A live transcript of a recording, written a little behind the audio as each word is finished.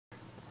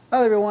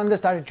Hello everyone, this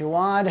is Dr.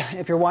 Jawad.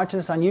 If you're watching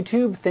this on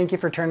YouTube, thank you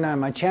for turning on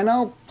my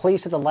channel.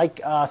 Please hit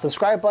the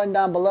subscribe button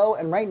down below,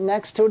 and right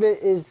next to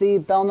it is the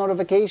bell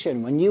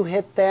notification. When you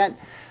hit that,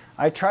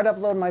 I try to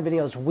upload my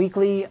videos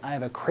weekly. I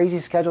have a crazy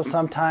schedule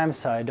sometimes,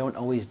 so I don't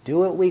always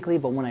do it weekly,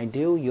 but when I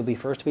do, you'll be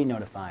first to be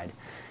notified.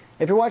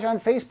 If you're watching on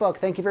Facebook,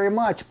 thank you very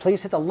much.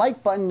 Please hit the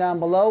like button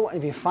down below, and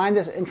if you find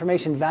this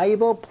information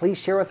valuable, please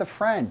share with a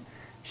friend.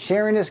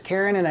 Sharing is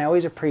caring, and I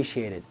always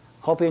appreciate it.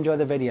 Hope you enjoy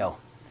the video.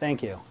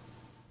 Thank you.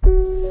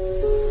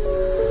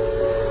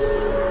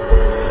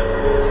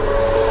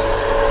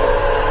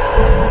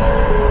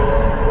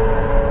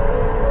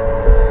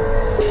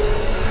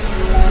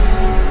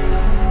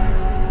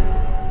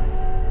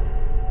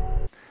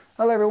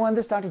 Hello everyone,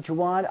 this is Dr.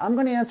 Jawad. I'm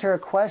going to answer a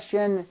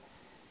question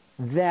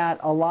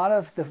that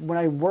when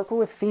I work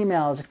with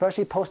females,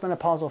 especially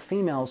postmenopausal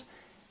females,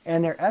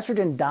 and they're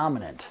estrogen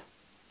dominant,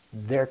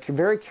 they're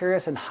very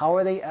curious on how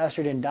are they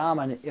estrogen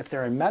dominant if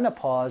they're in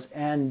menopause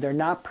and they're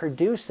not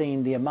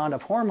producing the amount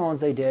of hormones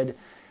they did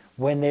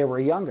when they were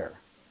younger.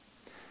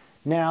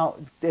 Now,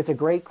 it's a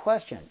great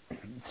question.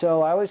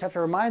 So I always have to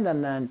remind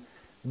them then,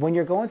 when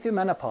you're going through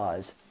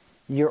menopause,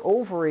 your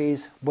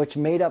ovaries, which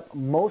made up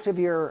most of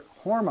your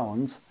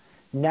hormones,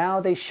 now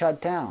they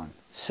shut down.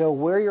 So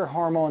where are your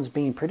hormones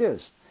being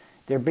produced?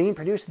 They're being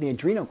produced in the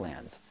adrenal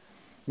glands.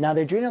 Now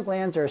the adrenal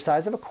glands are the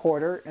size of a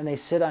quarter and they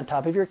sit on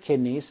top of your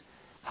kidneys.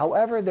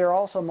 However, they're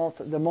also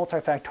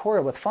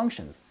multifactorial with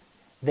functions.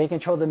 They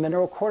control the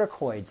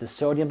mineralocorticoids, the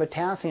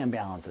sodium-potassium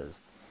balances.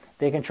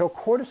 They control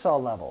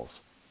cortisol levels,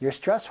 your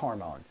stress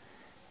hormone.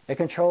 It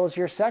controls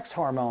your sex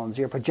hormones,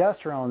 your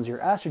progesterones, your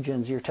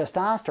estrogens, your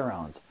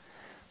testosterones.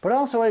 But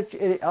also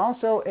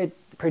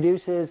it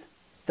produces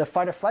the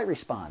fight or flight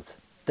response,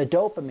 the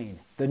dopamine,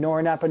 the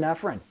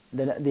norepinephrine,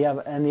 and the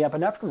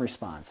epinephrine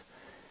response.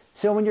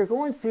 So when you're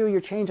going through your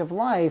change of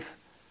life,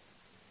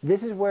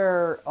 this is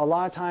where a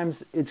lot of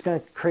times it's going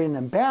to create an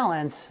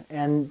imbalance,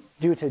 and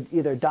due to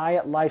either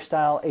diet,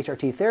 lifestyle,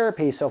 HRT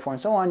therapy, so forth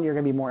and so on, you're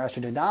going to be more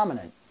estrogen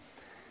dominant.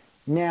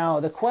 Now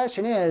the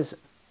question is,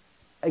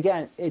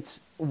 again,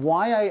 it's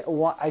why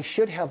I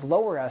should have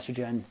lower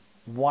estrogen.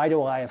 Why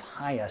do I have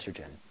high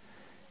estrogen?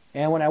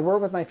 And when I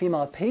work with my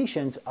female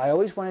patients, I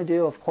always want to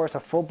do, of course, a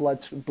full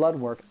blood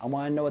work. I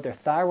want to know what their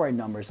thyroid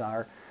numbers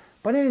are.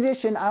 But in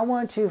addition, I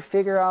want to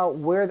figure out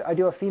where I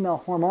do a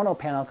female hormonal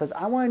panel, because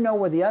I want to know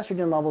where the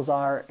estrogen levels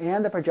are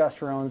and the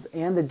progesterones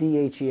and the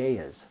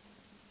DHEA is.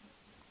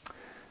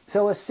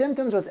 So with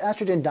symptoms with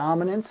estrogen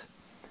dominance,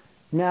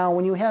 now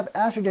when you have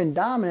estrogen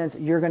dominance,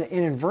 you're going to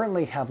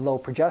inadvertently have low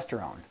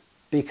progesterone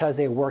because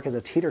they work as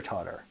a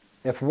teeter-totter.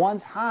 If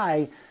one's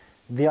high,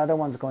 the other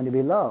one's going to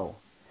be low.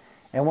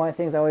 And one of the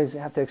things I always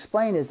have to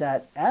explain is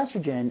that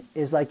estrogen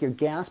is like your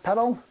gas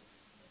pedal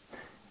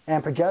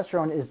and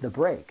progesterone is the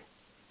brake.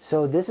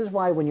 So this is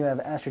why when you have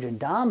estrogen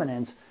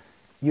dominance,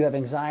 you have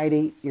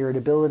anxiety,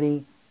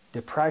 irritability,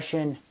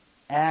 depression,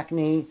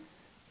 acne,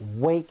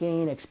 weight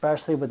gain,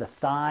 especially with the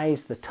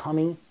thighs, the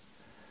tummy,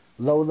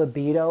 low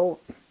libido,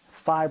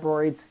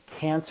 fibroids,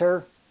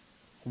 cancer.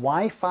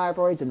 Why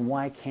fibroids and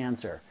why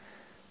cancer?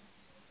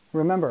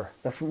 Remember,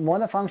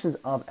 one of the functions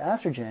of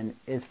estrogen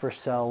is for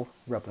cell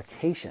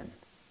replication.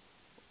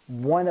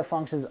 One of the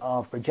functions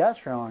of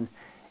progesterone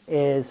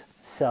is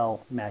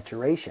cell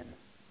maturation.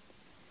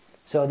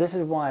 So this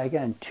is why,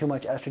 again, too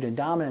much estrogen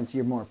dominance,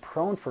 you're more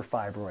prone for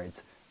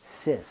fibroids,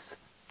 cysts,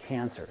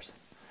 cancers.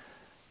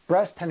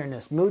 Breast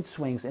tenderness, mood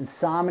swings,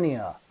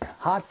 insomnia,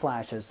 hot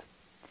flashes,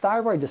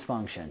 thyroid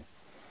dysfunction.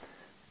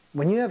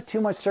 When you have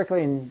too much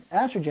circulating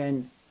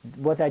estrogen,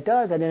 what that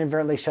does, that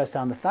inadvertently shuts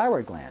down the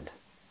thyroid gland.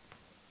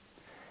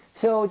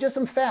 So just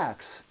some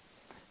facts.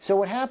 So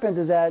what happens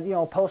is that,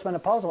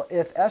 postmenopausal,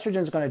 if estrogen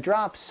is going to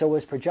drop, so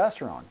is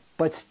progesterone.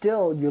 But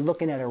still, you're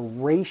looking at a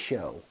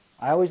ratio.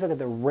 I always look at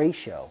the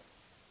ratio.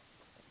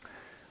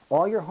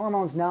 All your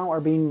hormones now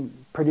are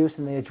being produced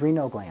in the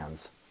adrenal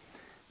glands.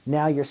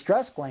 Now your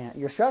stress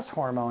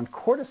hormone,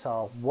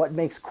 cortisol, what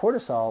makes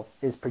cortisol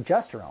is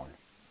progesterone.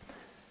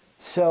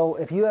 So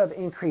if you have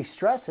increased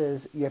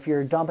stresses, if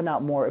you're dumping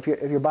out more, if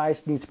your body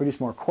needs to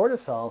produce more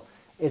cortisol,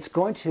 it's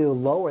going to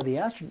lower the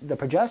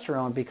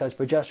progesterone because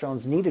progesterone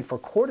is needed for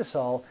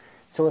cortisol.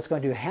 So what's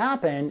going to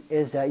happen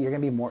is that you're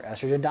going to be more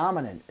estrogen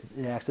dominant.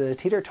 It acts as a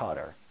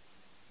teeter-totter.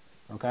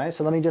 Okay,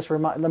 so let me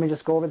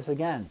just go over this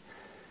again.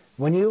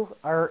 When you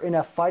are in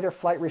a fight or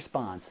flight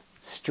response,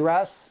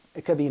 stress,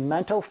 it could be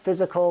mental,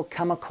 physical,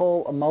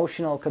 chemical,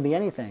 emotional, it could be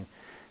anything.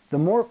 The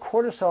more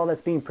cortisol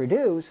that's being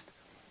produced,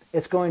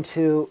 it's going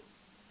to,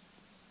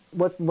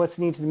 what's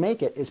needed to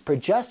make it is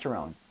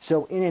progesterone.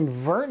 So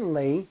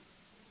inadvertently,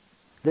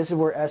 this is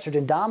where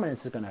estrogen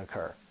dominance is going to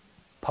occur,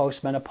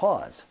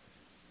 postmenopause.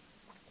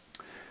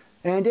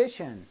 In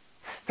addition,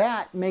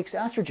 fat makes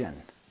estrogen.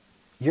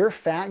 Your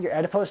fat, your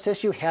adipose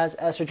tissue has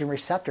estrogen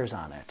receptors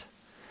on it.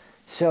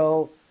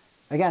 So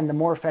again, the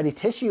more fatty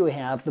tissue you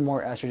have, the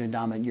more estrogen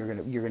dominant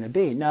you're going to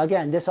be. Now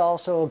again, this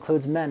also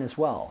includes men as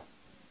well.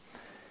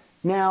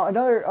 Now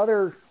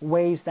other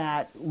ways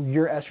that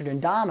you're estrogen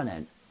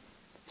dominant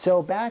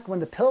So back when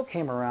the pill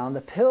came around,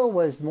 the pill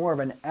was more of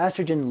an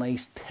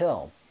estrogen-laced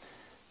pill.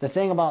 The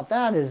thing about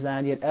that is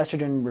that you had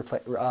estrogen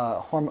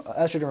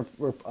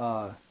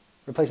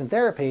replacement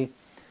therapy.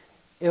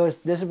 This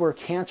is where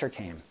cancer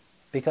came,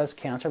 because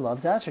cancer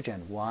loves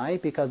estrogen. Why?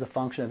 Because the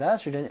function of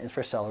estrogen is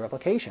for cell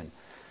replication.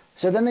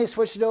 So then they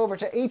switched it over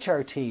to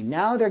HRT.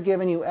 Now they're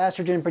giving you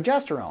estrogen and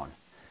progesterone.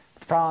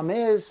 The problem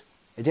is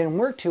it didn't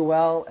work too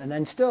well, and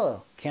then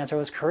still cancer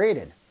was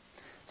created.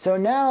 So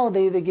now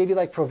they give you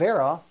like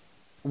Provera,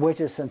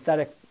 which is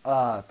synthetic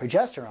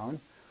progesterone,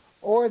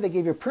 or they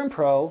give you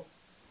Primpro,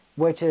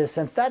 which is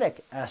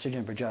synthetic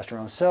estrogen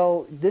progesterone.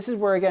 So this is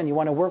where, again, you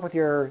want to work with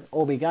your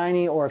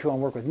OB-GYN, or if you want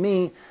to work with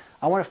me,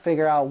 I want to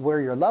figure out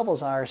where your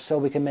levels are so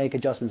we can make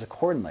adjustments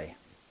accordingly.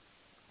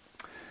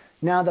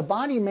 Now the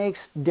body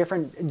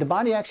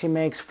actually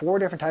makes 4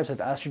 different types of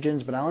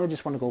estrogens, but I only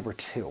just want to go over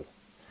 2.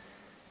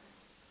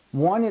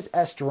 One is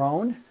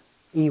estrone,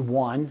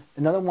 E1.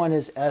 Another one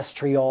is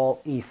estriol,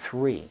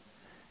 E3.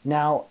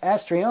 Now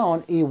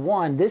estrione,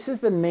 E1, this is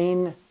the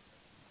main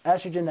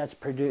estrogen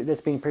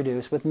that's being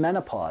produced with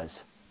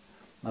menopause.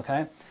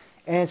 Okay?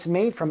 And it's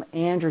made from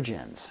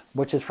androgens,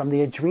 which is from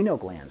the adrenal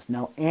glands.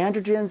 Now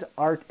androgens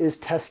is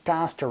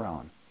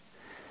testosterone.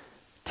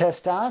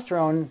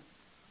 Testosterone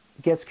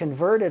gets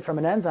converted from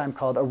an enzyme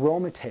called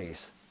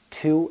aromatase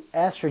to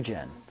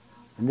estrogen.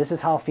 And this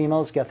is how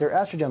females get their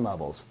estrogen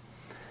levels.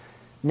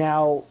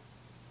 Now,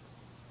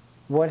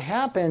 what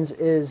happens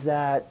is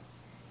that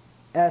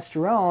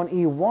estrone,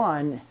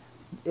 E1,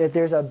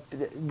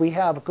 we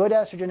have good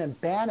estrogen and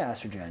bad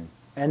estrogen,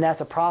 and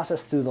that's a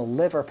process through the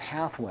liver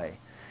pathway.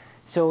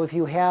 So if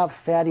you have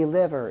fatty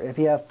liver, if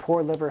you have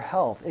poor liver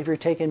health, if you're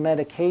taking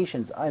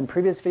medications, in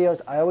previous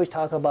videos I always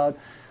talk about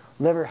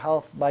liver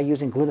health by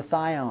using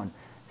glutathione,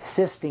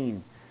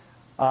 cysteine,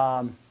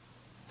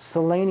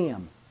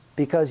 selenium,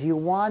 because you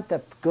want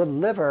the good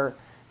liver,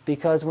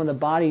 because when the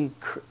body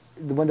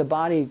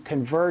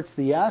converts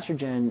the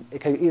estrogen,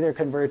 it can either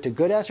convert to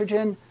good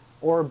estrogen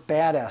or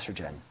bad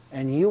estrogen.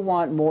 And you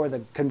want more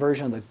the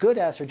conversion of the good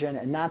estrogen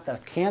and not the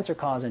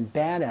cancer-causing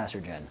bad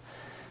estrogen.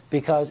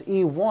 Because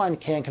E1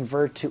 can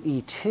convert to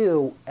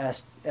E2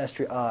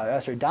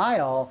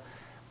 estradiol,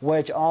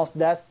 which also,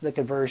 that's the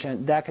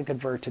conversion, that can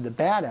convert to the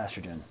bad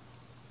estrogen.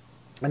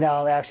 And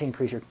that'll actually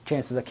increase your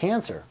chances of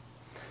cancer.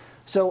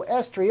 So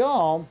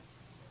estriol,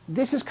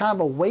 this is kind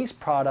of a waste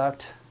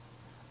product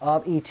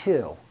of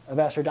E2, of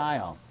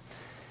estradiol.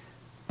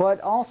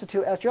 But also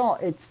to estriol,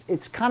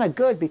 it's kind of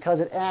good because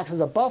it acts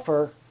as a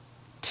buffer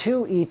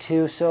to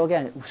E2, so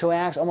again, it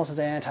acts almost as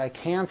an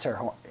anti-cancer,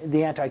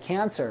 the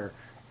anti-cancer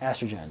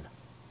estrogen.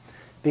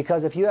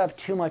 Because if you have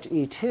too much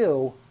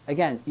E2,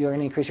 again, you're going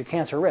to increase your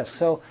cancer risk.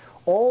 So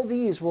all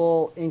these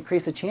will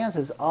increase the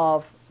chances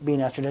of being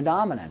estrogen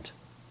dominant.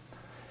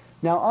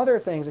 Now other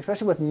things,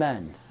 especially with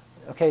men,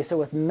 okay, so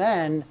with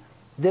men,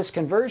 this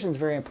conversion is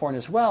very important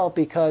as well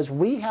because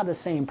we have the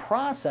same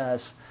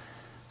process.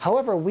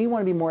 However, we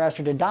want to be more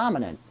estrogen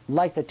dominant.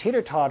 Like the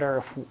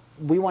teeter-totter,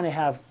 we want to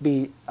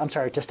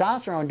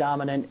testosterone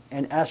dominant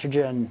and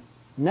estrogen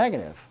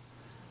negative.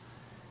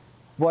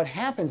 What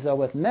happens though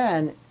with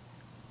men,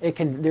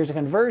 there's a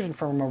conversion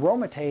from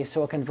aromatase,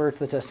 so it converts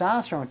the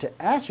testosterone to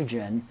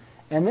estrogen.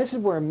 And this is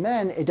where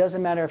men, it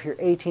doesn't matter if you're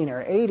 18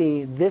 or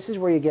 80, this is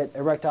where you get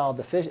erectile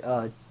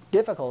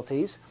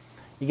difficulties.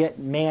 You get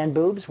man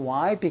boobs.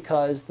 Why?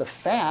 Because the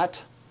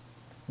fat,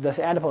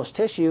 the adipose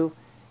tissue,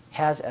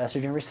 has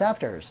estrogen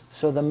receptors.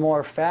 So the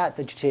more fat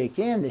that you take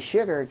in, the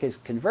sugar gets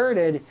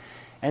converted,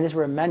 and this is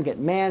where men get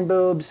man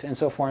boobs and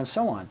so forth and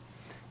so on.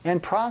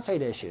 And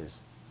prostate issues.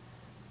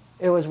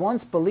 It was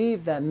once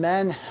believed that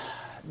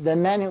the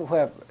men who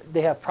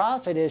have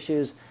prostate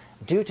issues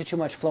due to too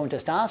much flowing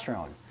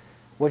testosterone,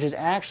 which is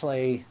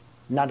actually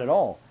not at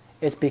all.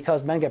 It's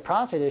because men get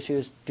prostate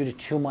issues due to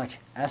too much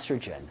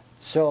estrogen.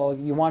 So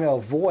you want to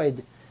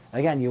avoid,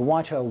 again, you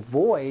want to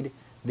avoid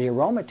the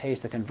aromatase,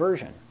 the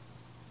conversion.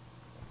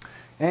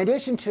 In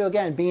addition to,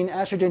 again, being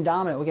estrogen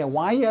dominant, again,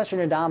 why are you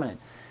estrogen dominant?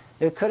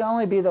 It could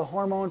only be the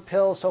hormone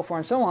pills, so forth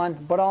and so on,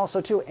 but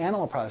also too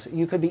animal products.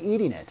 You could be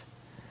eating it.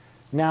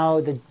 Now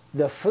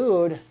the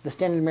food, the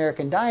standard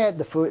American diet,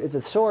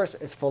 the source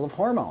is full of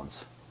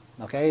hormones.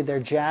 Okay, they're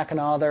jacking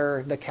all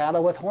the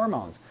cattle with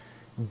hormones.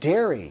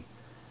 Dairy,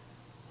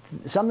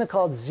 something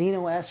called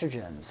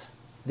xenoestrogens.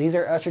 These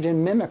are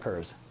estrogen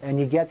mimickers, and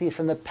you get these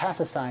from the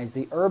pesticides,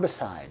 the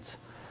herbicides.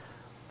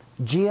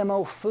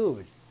 GMO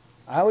food.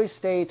 I always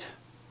state,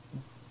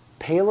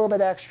 pay a little bit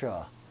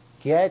extra.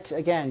 Get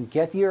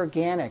the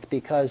organic,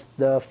 because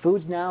the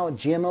foods now,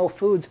 GMO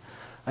foods,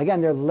 again,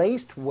 they're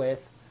laced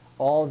with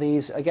all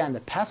these, again, the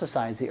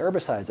pesticides, the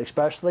herbicides,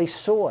 especially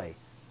soy,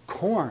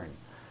 corn,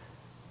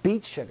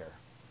 beet sugar.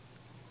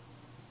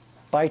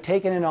 By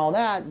taking in all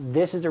that,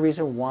 this is the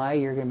reason why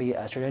you're going to be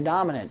estrogen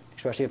dominant,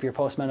 especially if you're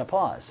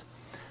postmenopause.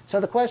 So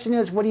the question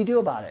is, what do you do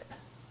about it?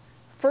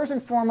 First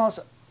and foremost,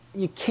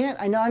 I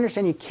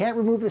understand you can't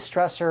remove the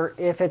stressor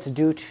if it's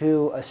due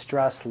to a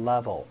stress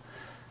level.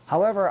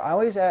 However, I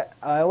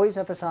always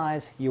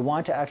emphasize you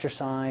want to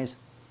exercise,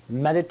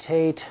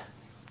 meditate,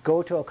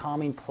 go to a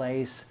calming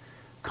place,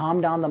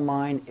 calm down the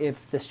mind if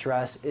the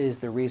stress is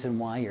the reason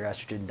why you're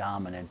estrogen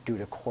dominant due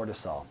to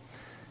cortisol.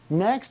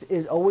 Next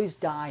is always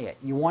diet.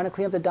 You want to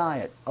clean up the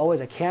diet.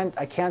 Always, I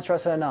can't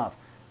stress it enough.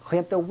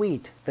 Clean up the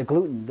wheat, the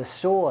gluten, the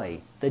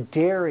soy, the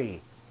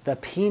dairy, the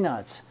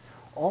peanuts.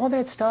 All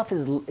that stuff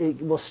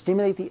it will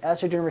stimulate the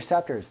estrogen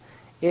receptors.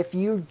 If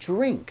you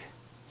drink,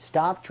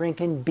 stop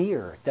drinking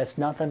beer. That's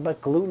nothing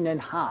but gluten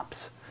and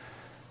hops.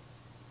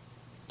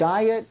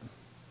 Diet,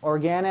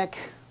 organic.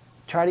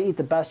 Try to eat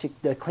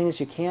the cleanest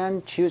you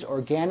can. Choose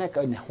organic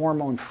and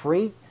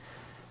hormone-free.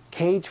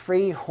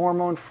 Cage-free,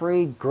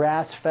 hormone-free,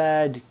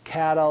 grass-fed,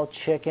 cattle,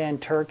 chicken,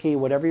 turkey,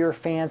 whatever your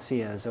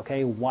fancy is,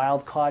 okay?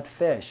 Wild-caught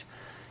fish.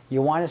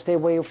 You want to stay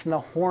away from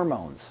the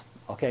hormones,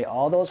 okay?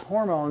 All those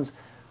hormones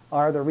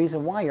are the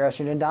reason why you're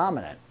estrogen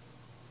dominant.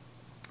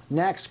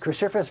 Next,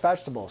 cruciferous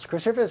vegetables.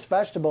 Cruciferous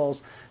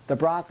vegetables, the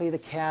broccoli, the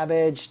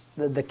cabbage,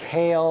 the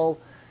kale,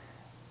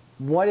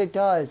 what it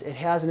does, it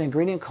has an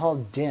ingredient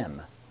called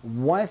DIM.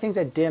 One of the things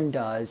that DIM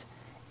does,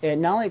 it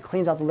not only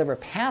cleans out the liver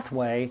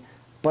pathway,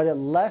 but it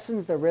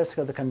lessens the risk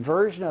of the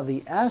conversion of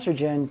the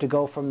estrogen to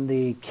go from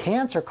the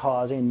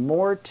cancer-causing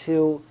more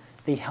to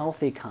the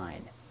healthy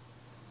kind.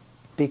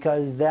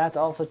 Because that's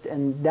also,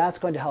 and that's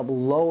going to help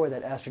lower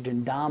that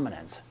estrogen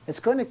dominance. It's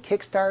going to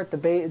kickstart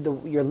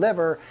your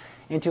liver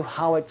into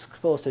how it's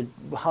supposed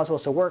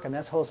to work, and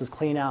that's supposed to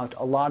clean out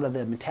a lot of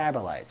the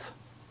metabolites.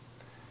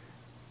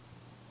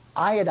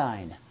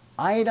 Iodine.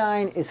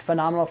 Iodine is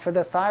phenomenal for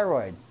the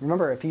thyroid.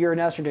 Remember, if you're in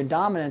estrogen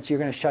dominance, you're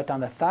going to shut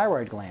down the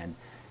thyroid gland.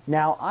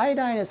 Now,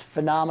 iodine is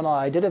phenomenal.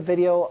 I did a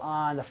video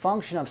on the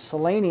function of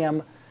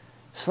selenium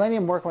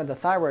working with the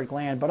thyroid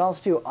gland, but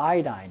also do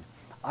iodine.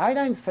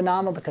 Iodine's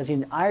phenomenal because you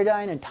need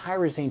iodine and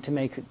tyrosine to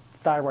make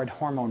thyroid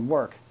hormone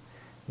work.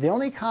 The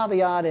only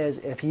caveat is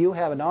if you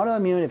have an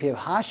autoimmune, if you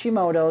have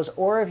Hashimoto's,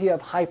 or if you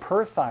have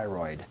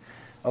hyperthyroid,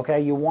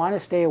 okay, you want to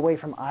stay away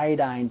from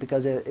iodine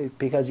because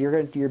you're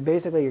going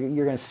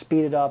to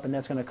speed it up, and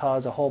that's going to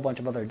cause a whole bunch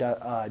of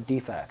other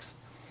defects.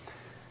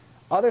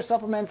 Other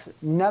supplements: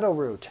 nettle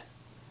root,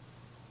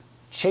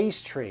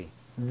 chase tree.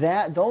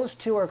 Those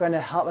two are going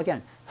to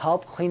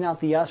help clean out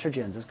the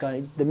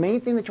estrogens. The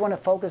main thing that you want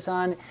to focus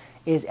on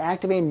is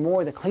activating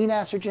more of the clean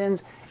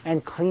estrogens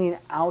and cleaning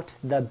out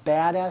the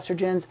bad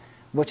estrogens,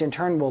 which in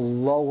turn will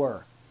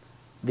lower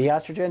the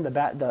estrogen, the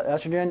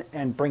estrogen,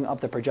 and bring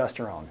up the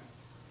progesterone.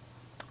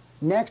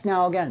 Next,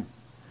 now again,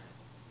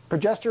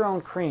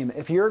 progesterone cream.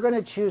 If you're going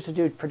to choose to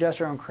do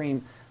progesterone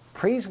cream,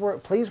 please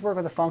work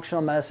with a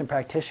functional medicine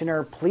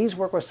practitioner. Please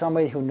work with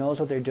somebody who knows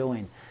what they're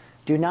doing.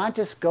 Do not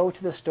just go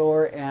to the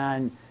store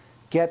and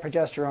get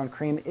progesterone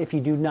cream if you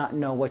do not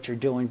know what you're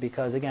doing,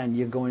 because again,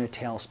 you're going to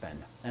tailspin,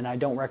 and I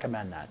don't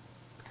recommend that.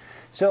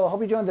 So I hope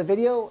you enjoyed the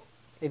video.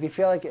 If you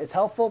feel like it's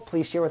helpful,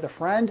 please share with a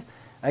friend.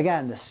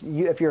 Again,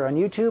 if you're on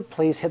YouTube,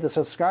 please hit the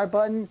subscribe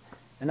button,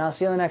 and I'll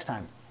see you the next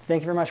time.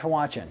 Thank you very much for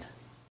watching.